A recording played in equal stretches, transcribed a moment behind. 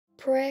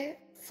Prayer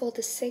for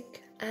the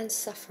sick and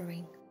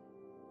suffering.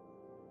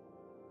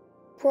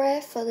 Prayer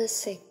for the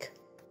sick.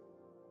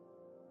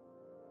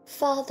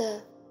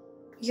 Father,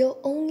 your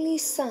only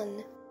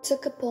Son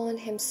took upon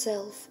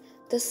himself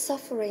the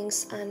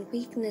sufferings and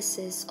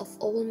weaknesses of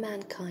all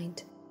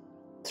mankind.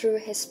 Through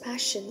his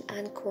passion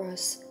and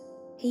cross,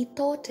 he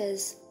taught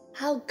us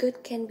how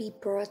good can be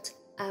brought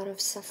out of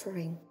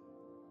suffering.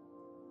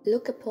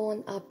 Look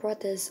upon our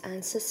brothers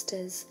and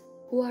sisters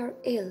who are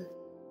ill.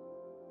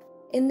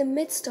 In the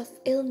midst of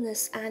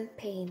illness and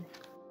pain,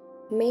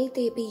 may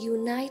they be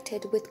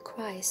united with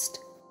Christ,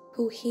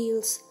 who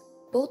heals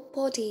both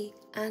body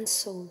and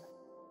soul.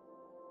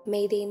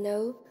 May they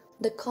know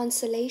the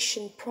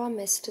consolation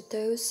promised to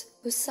those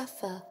who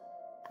suffer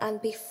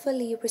and be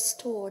fully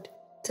restored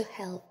to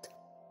health.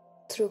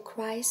 Through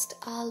Christ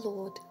our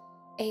Lord.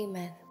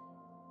 Amen.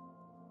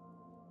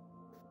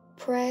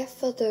 Prayer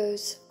for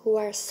those who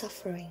are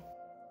suffering.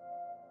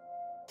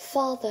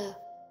 Father,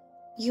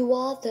 you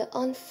are the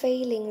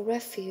unfailing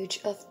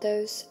refuge of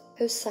those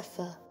who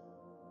suffer.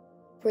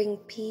 Bring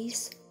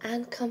peace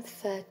and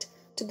comfort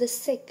to the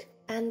sick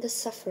and the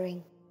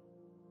suffering,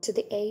 to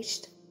the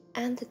aged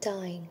and the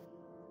dying.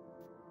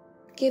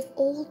 Give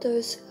all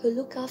those who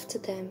look after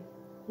them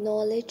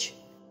knowledge,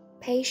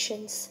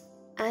 patience,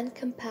 and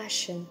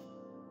compassion.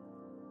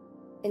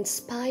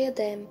 Inspire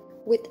them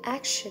with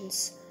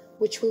actions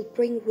which will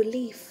bring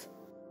relief,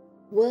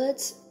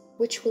 words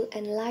which will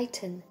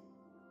enlighten,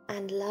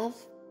 and love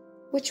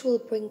which will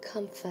bring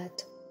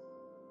comfort.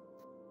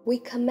 We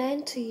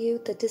commend to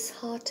you the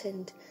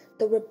disheartened,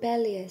 the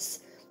rebellious,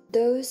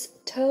 those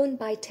torn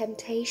by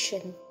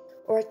temptation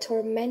or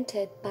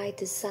tormented by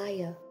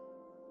desire,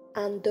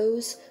 and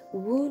those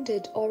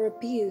wounded or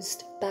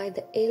abused by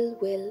the ill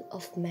will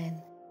of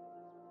men.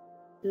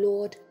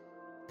 Lord,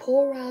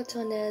 pour out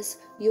on us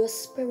your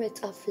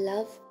spirit of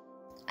love,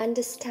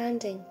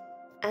 understanding,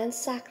 and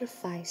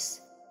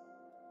sacrifice.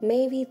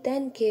 May we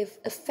then give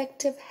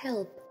effective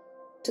help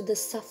to the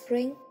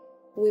suffering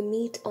we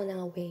meet on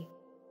our way.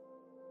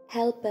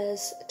 Help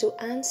us to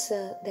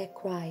answer their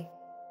cry,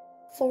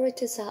 for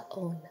it is our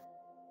own.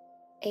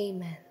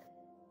 Amen.